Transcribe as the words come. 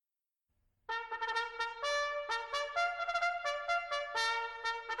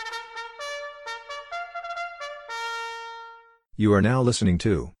You are now listening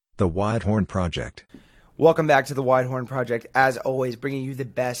to The Widehorn Project. Welcome back to The Widehorn Project. As always, bringing you the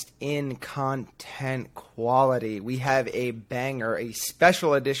best in content quality. We have a banger, a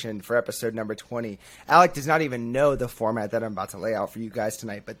special edition for episode number 20. Alec does not even know the format that I'm about to lay out for you guys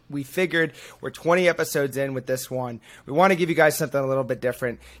tonight, but we figured we're 20 episodes in with this one. We want to give you guys something a little bit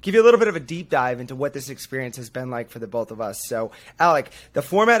different, give you a little bit of a deep dive into what this experience has been like for the both of us. So, Alec, the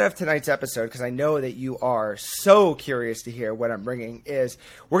format of tonight's episode, because I know that you are so curious to hear what I'm bringing, is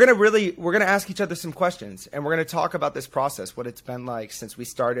we're going to ask each other some questions. And we're going to talk about this process, what it's been like since we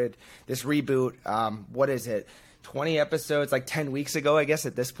started this reboot. What is it? 20 episodes, like 10 weeks ago, I guess,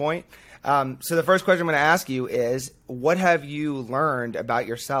 at this point. So the first question I'm going to ask you is, what have you learned about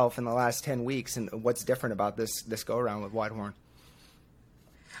yourself in the last 10 weeks, and what's different about this go-around with Widehorn?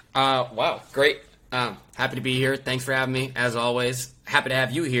 Wow, great. Happy to be here. Thanks for having me, as always. Happy to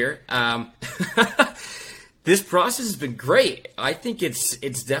have you here. This process has been great. I think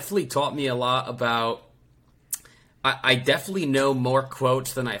it's definitely taught me a lot about... I definitely know more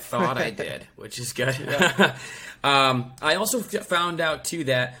quotes than I thought I did, which is good. Yeah. I also found out, too,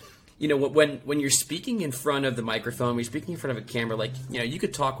 that, you know, when you're speaking in front of the microphone, when you're speaking in front of a camera, like, you know, you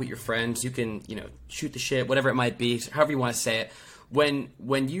could talk with your friends, you can, you know, shoot the shit, whatever it might be, however you want to say it. When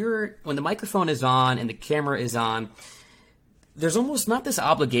the microphone is on and the camera is on, there's almost not this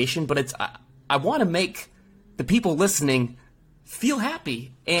obligation, but it's I want to make the people listening feel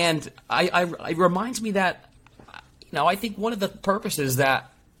happy. And it reminds me that, you know, I think one of the purposes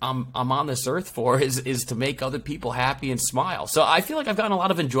that I'm on this earth for is to make other people happy and smile. So I feel like I've gotten a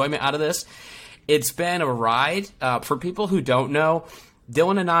lot of enjoyment out of this. It's been a ride. For people who don't know,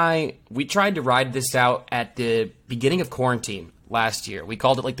 Dylan and I, we tried to ride this out at the beginning of quarantine last year. We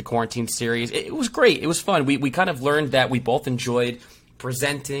called it like the quarantine series. It was great. It was fun. We kind of learned that we both enjoyed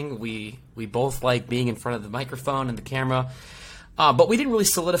presenting. We both like being in front of the microphone and the camera. But we didn't really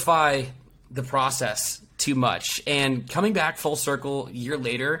solidify the process too much. And coming back full circle a year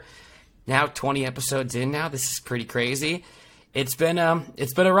later, now 20 episodes in now, this is pretty crazy. It's been a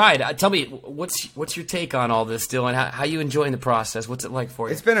ride. Tell me, what's your take on all this, Dylan? How you enjoying the process? What's it like for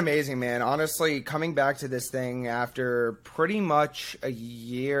you? It's been amazing, man. Honestly, coming back to this thing after pretty much a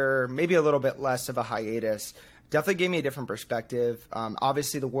year, maybe a little bit less of a hiatus, definitely gave me a different perspective.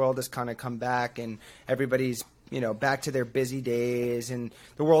 Obviously, the world has kind of come back and everybody's, you know, back to their busy days and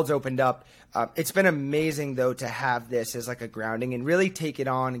the world's opened up. It's been amazing, though, to have this as like a grounding and really take it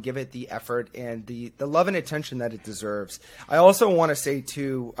on and give it the effort and the love and attention that it deserves. I also want to say,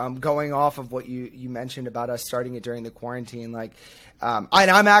 too, going off of what you mentioned about us starting it during the quarantine, like, and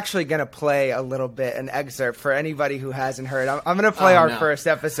I'm actually going to play a little bit, an excerpt for anybody who hasn't heard. I'm going to play our first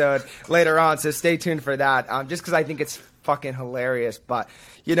episode later on, so stay tuned for that, just because I think it's fucking hilarious. But,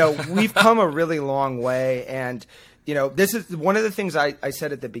 you know, we've come a really long way, and, you know, this is one of the things I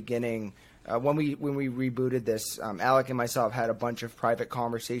said at the beginning. When we rebooted this, Alec and myself had a bunch of private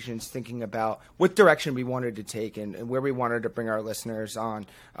conversations thinking about what direction we wanted to take and where we wanted to bring our listeners on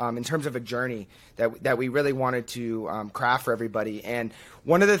in terms of a journey that we really wanted to craft for everybody. And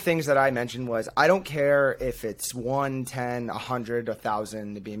one of the things that I mentioned was, I don't care if it's 1, 10, 100,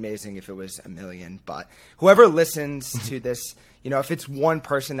 1,000. It'd be amazing if it was 1 million. But whoever listens to this, you know, if it's one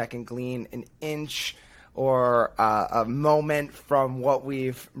person that can glean an inch or a moment from what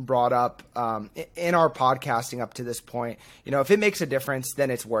we've brought up in our podcasting up to this point, you know, if it makes a difference, then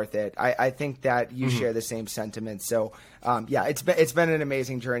it's worth it. I think that you share the same sentiment. So, yeah, it's been an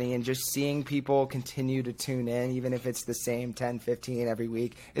amazing journey, and just seeing people continue to tune in, even if it's the same 10, 15 every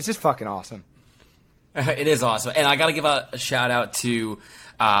week, it's just fucking awesome. It is awesome. And I got to give a shout out to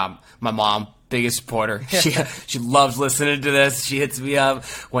my mom. Biggest supporter. She loves listening to this. She hits me up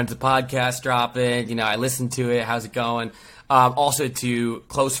when the podcast dropping. You know, I listen to it. How's it going? Also to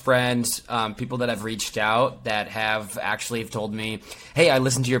close friends, people that have reached out that have actually told me, hey, I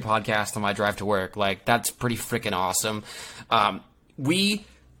listened to your podcast on my drive to work. Like, that's pretty freaking awesome. We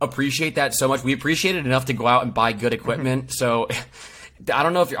appreciate that so much. We appreciate it enough to go out and buy good equipment. So I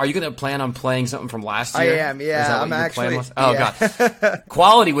don't know if are you going to plan on playing something from last year? I am, yeah. I'm actually. Oh god,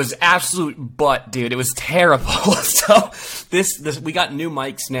 quality was absolute butt, dude. It was terrible. So this we got new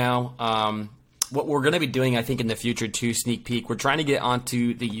mics now. What we're going to be doing, I think, in the future, too, sneak peek. We're trying to get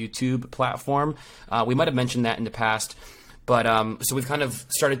onto the YouTube platform. We might have mentioned that in the past, but so we've kind of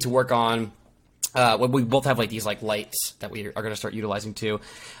started to work on. We both have like these like lights that we are going to start utilizing too.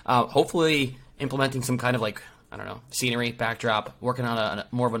 Hopefully, implementing some kind of like, I don't know, scenery, backdrop, working on a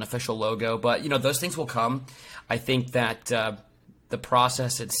more of an official logo. But, you know, those things will come. I think that the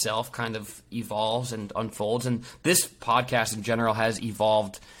process itself kind of evolves and unfolds. And this podcast in general has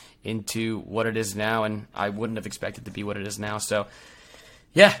evolved into what it is now, and I wouldn't have expected to be what it is now. So,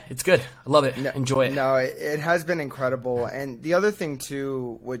 yeah, it's good. I love it. Enjoy it. No, it has been incredible. And the other thing,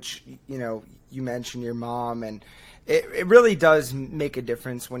 too, which, you mentioned your mom, and it really does make a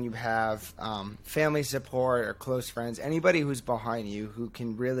difference when you have family support or close friends, anybody who's behind you who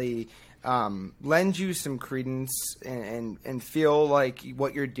can really lend you some credence and feel like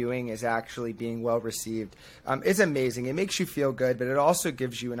what you're doing is actually being well received. It's amazing. It makes you feel good, but it also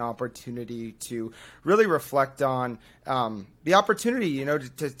gives you an opportunity to really reflect on the opportunity,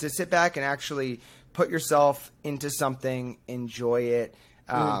 to sit back and actually put yourself into something, enjoy it,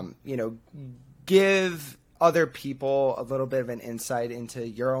 give other people a little bit of an insight into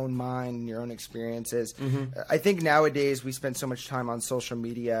your own mind and your own experiences. I think nowadays we spend so much time on social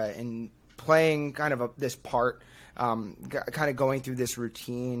media and playing kind of this part, kind of going through this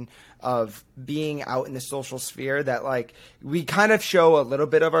routine of being out in the social sphere that like we kind of show a little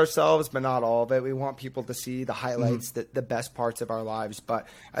bit of ourselves, but not all of it. We want people to see the highlights, the best parts of our lives. But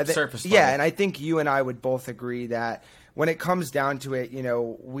surface yeah, level. and I think you and I would both agree that when it comes down to it,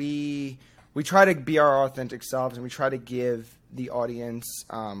 we try to be our authentic selves, and we try to give the audience,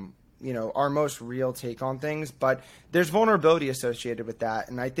 our most real take on things. But there's vulnerability associated with that,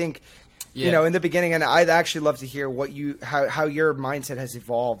 and I think, in the beginning, and I'd actually love to hear how your mindset has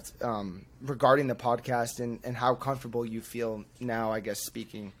evolved regarding the podcast and how comfortable you feel now, I guess,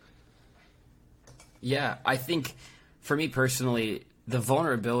 speaking. Yeah, I think for me personally, the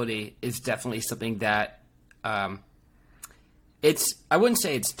vulnerability is definitely something that. I wouldn't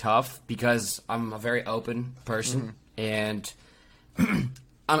say it's tough because I'm a very open person, and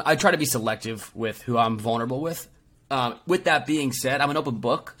I try to be selective with who I'm vulnerable with. With that being said, I'm an open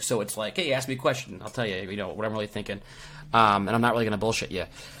book, so it's like, hey, ask me a question, I'll tell you, what I'm really thinking, and I'm not really going to bullshit you.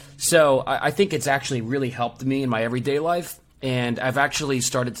 So I think it's actually really helped me in my everyday life, and I've actually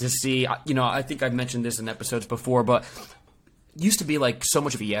started to see, I think I've mentioned this in episodes before, but used to be like so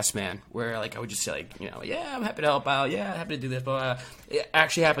much of a yes man, where like I would just say like, yeah, I'm happy to help out, yeah, happy to do this, but it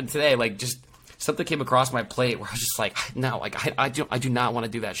actually happened today. Like just something came across my plate where I was just like, no, like I do not want to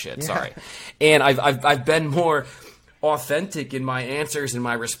do that shit. Yeah. Sorry. And I've been more authentic in my answers and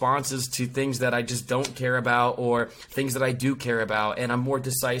my responses to things that I just don't care about or things that I do care about, and I'm more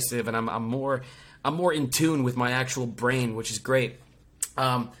decisive and I'm more in tune with my actual brain, which is great.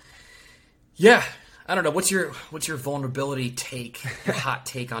 Yeah. I don't know. What's your vulnerability take? Your hot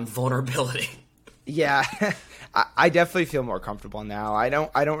take on vulnerability? Yeah, I definitely feel more comfortable now. I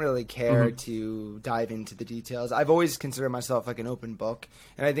don't really care to dive into the details. I've always considered myself like an open book,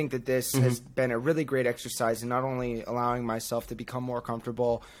 and I think that this has been a really great exercise in not only allowing myself to become more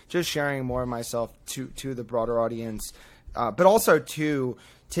comfortable, just sharing more of myself to the broader audience, but also to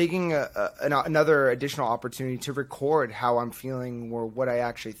taking another additional opportunity to record how I'm feeling or what I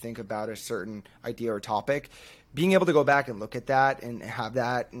actually think about a certain idea or topic. Being able to go back and look at that and have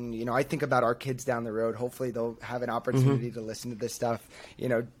that, and I think about our kids down the road. Hopefully, they'll have an opportunity to listen to this stuff.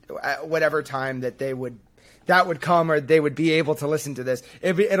 At whatever time that that would come, or they would be able to listen to this.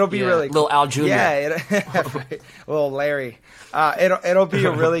 It'll be really cool. Little Al Jr. Yeah, little Larry. It'll be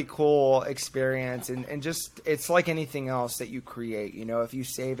a really cool experience, and just it's like anything else that you create. If you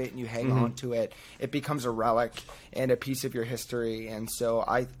save it and you hang on to it, it becomes a relic and a piece of your history. And so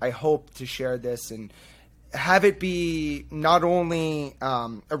I hope to share this and have it be not only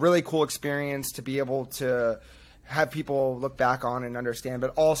a really cool experience to be able to have people look back on and understand, but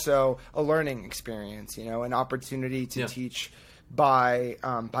also a learning experience, an opportunity to teach by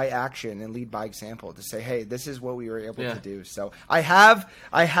action and lead by example, to say, hey, this is what we were able to do. So I have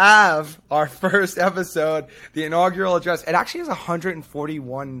our first episode, the inaugural address. It actually has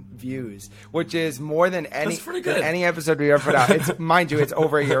 141 views, which is more than any episode we ever put out. It's, mind you, it's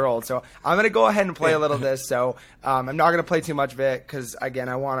over a year old. So I'm going to go ahead and play a little of this. So I'm not going to play too much of it because, again,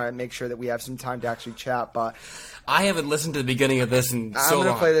 I want to make sure that we have some time to actually chat. But I haven't listened to the beginning of this in so long. I'm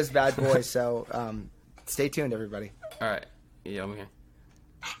going to play this bad boy. So stay tuned, everybody. All right. Yeah, I'm here.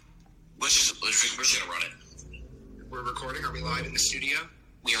 We're just gonna run it. We're recording. Are we live in the studio?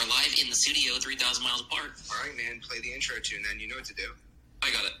 We are live in the studio, 3,000 miles apart. All right, man. Play the intro tune, then. You know what to do.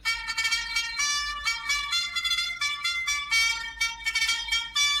 I got it.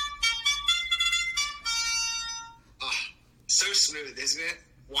 Oh, so smooth, isn't it?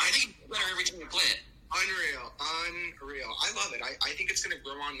 Why do you better every time you play it? Unreal. I love it. I think it's going to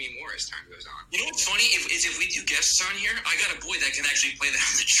grow on me more as time goes on. You know what's funny? If we do guests on here, I got a boy that can actually play that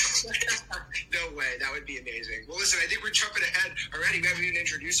on the show. No way. That would be amazing. Well, listen, I think we're jumping ahead already. We haven't even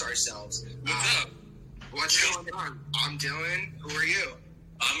introduced ourselves. What's up? What's going on? I'm Dylan. Who are you?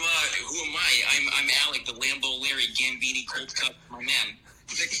 Who am I? I'm Alec, the Lambo Larry Gambini cold cut, my man.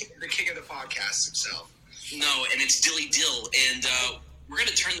 the king of the podcast himself. No, and it's Dilly Dill, and we're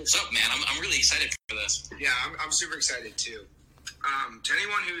gonna turn this up, man. I'm really excited for this. Yeah, I'm super excited too. To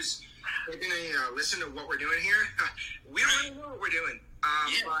anyone who's gonna listen to what we're doing here, we don't really know what we're doing.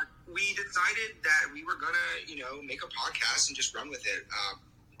 But we decided that we were gonna, make a podcast and just run with it.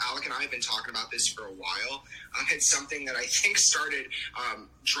 Alec and I have been talking about this for a while. It's something that I think started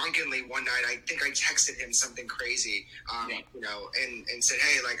drunkenly one night. I think I texted him something crazy, and said,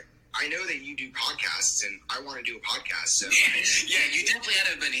 hey, like, I know that you do podcasts, and I want to do a podcast. So yeah, you definitely had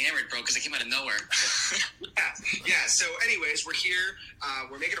to have been hammered, bro, because it came out of nowhere. yeah. So anyways, we're here.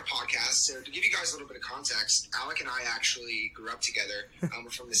 We're making a podcast. So to give you guys a little bit of context, Alec and I actually grew up together. We're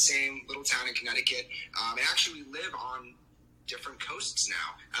from the same little town in Connecticut. And actually we live on different coasts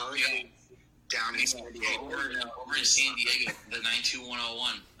now. Alec down in San Diego. Over in San Diego, the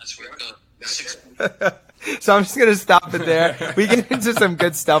 92101. That's where it goes. So I'm just going to stop it there. We get into some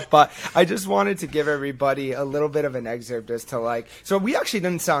good stuff, but I just wanted to give everybody a little bit of an excerpt as to so we actually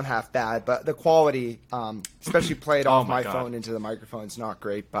didn't sound half bad, but the quality, especially played off my phone into the microphone, is not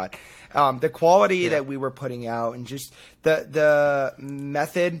great, but the quality that we were putting out and just the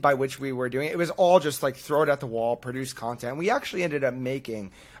method by which we were doing it was all just throw it at the wall, produce content. We actually ended up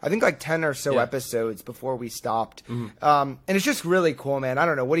making, I think 10 or so episodes before we stopped. And it's just really cool, man. I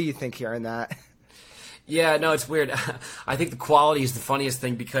don't know. What do you think hearing that? Yeah, no, it's weird. I think the quality is the funniest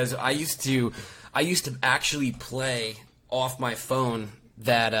thing because I used to actually play off my phone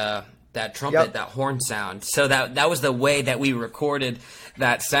that trumpet, that horn sound. So that was the way that we recorded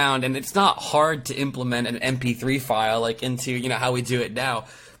that sound, and it's not hard to implement an MP3 file into how we do it now.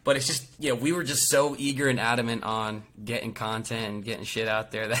 But it's just we were just so eager and adamant on getting content and getting shit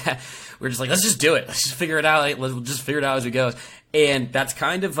out there that we're just let's just do it. Let's just figure it out. We'll just figure it out as it goes. And that's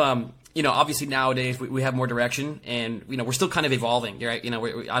kind of obviously nowadays we have more direction, and we're still kind of evolving, right?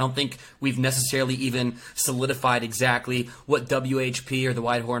 I don't think we've necessarily even solidified exactly what WHP or the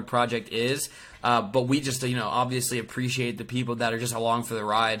Wide Horn Project is, but we just obviously appreciate the people that are just along for the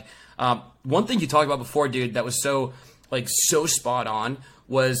ride. One thing you talked about before, dude, that was so spot on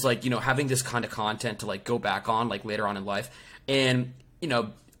was having this kind of content to go back on later on in life, and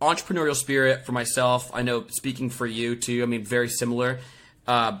entrepreneurial spirit for myself. I know speaking for you too. I mean, very similar.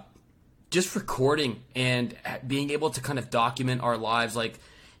 Just recording and being able to kind of document our lives,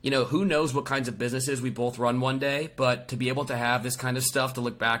 who knows what kinds of businesses we both run one day, but to be able to have this kind of stuff to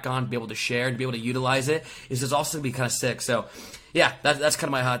look back on, be able to share, and be able to utilize it is just also going to be kind of sick. So, yeah, that's kind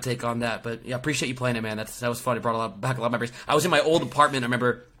of my hot take on that. But yeah, appreciate you playing it, man. That was fun. It brought back a lot of memories. I was in my old apartment, I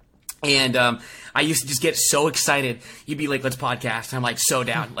remember, and I used to just get so excited. You'd be like, let's podcast. And I'm so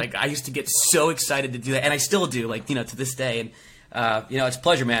down. I used to get so excited to do that, and I still do, to this day. And it's a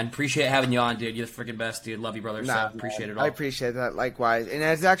pleasure, man. Appreciate having you on, dude. You're the freaking best, dude. Love you, brother. So appreciate it all. I appreciate that, likewise. And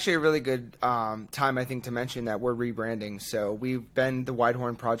it's actually a really good time, I think, to mention that we're rebranding. So we've been the Wide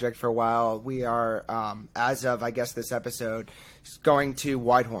Horn Project for a while. We are, as of, I guess, this episode, going to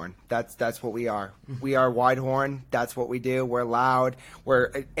Wide Horn. That's what we are. We are Wide Horn. That's what we do. We're loud.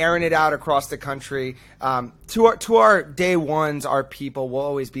 We're airing it out across the country. To our day ones, our people will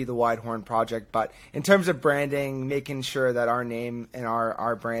always be the Wide Horn Project. But in terms of branding, making sure that our name and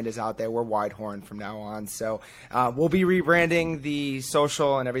our brand is out there, we're Wide Horn from now on. So we'll be rebranding the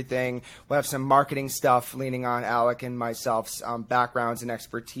social and everything. We'll have some marketing stuff leaning on Alec and myself's backgrounds and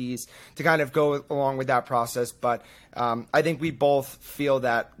expertise to kind of go along with that process. But I think we both feel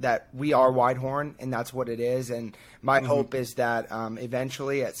that we are Wide Horn, and that's what it is. And my hope is that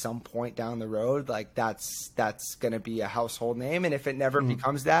eventually, at some point down the road, that's going to be a household name. And if it never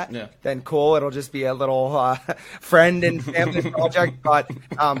becomes that, then cool. It'll just be a little friend and family project. But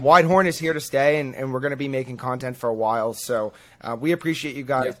Wide Horn is here to stay, and we're going to be making content for a while. So we appreciate you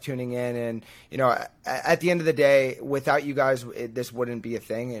guys tuning in. And at the end of the day, without you guys, this wouldn't be a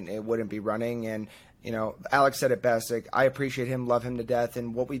thing, and it wouldn't be running. And Alex said it best. I appreciate him, love him to death,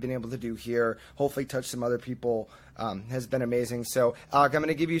 and what we've been able to do here, hopefully touch some other people, has been amazing. So, Alec, I'm going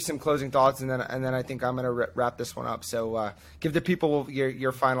to give you some closing thoughts, and then I think I'm going to wrap this one up. So, give the people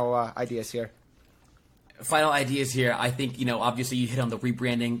your final ideas here. Final ideas here. I think obviously you hit on the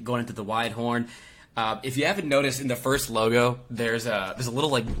rebranding, going into the Wide Horn. If you haven't noticed, in the first logo, there's a little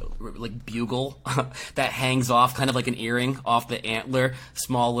like bugle that hangs off, kind of like an earring off the antler.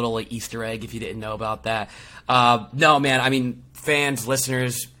 Small little Easter egg, if you didn't know about that. No, man. I mean, fans,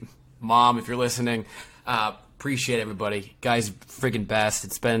 listeners, mom, if you're listening, appreciate everybody. Guys, friggin' best.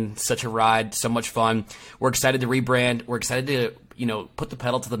 It's been such a ride, so much fun. We're excited to rebrand. We're excited to put the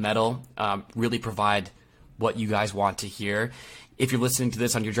pedal to the metal. Really provide what you guys want to hear. If you're listening to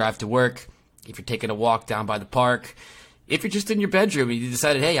this on your drive to work, if you're taking a walk down by the park, if you're just in your bedroom and you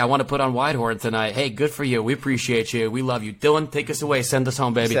decided, hey, I want to put on Widehorn tonight, hey, good for you. We appreciate you. We love you. Dylan, take us away. Send us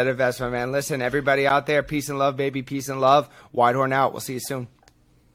home, baby. Said it best, my man. Listen, everybody out there, peace and love, baby. Peace and love. Widehorn out. We'll see you soon.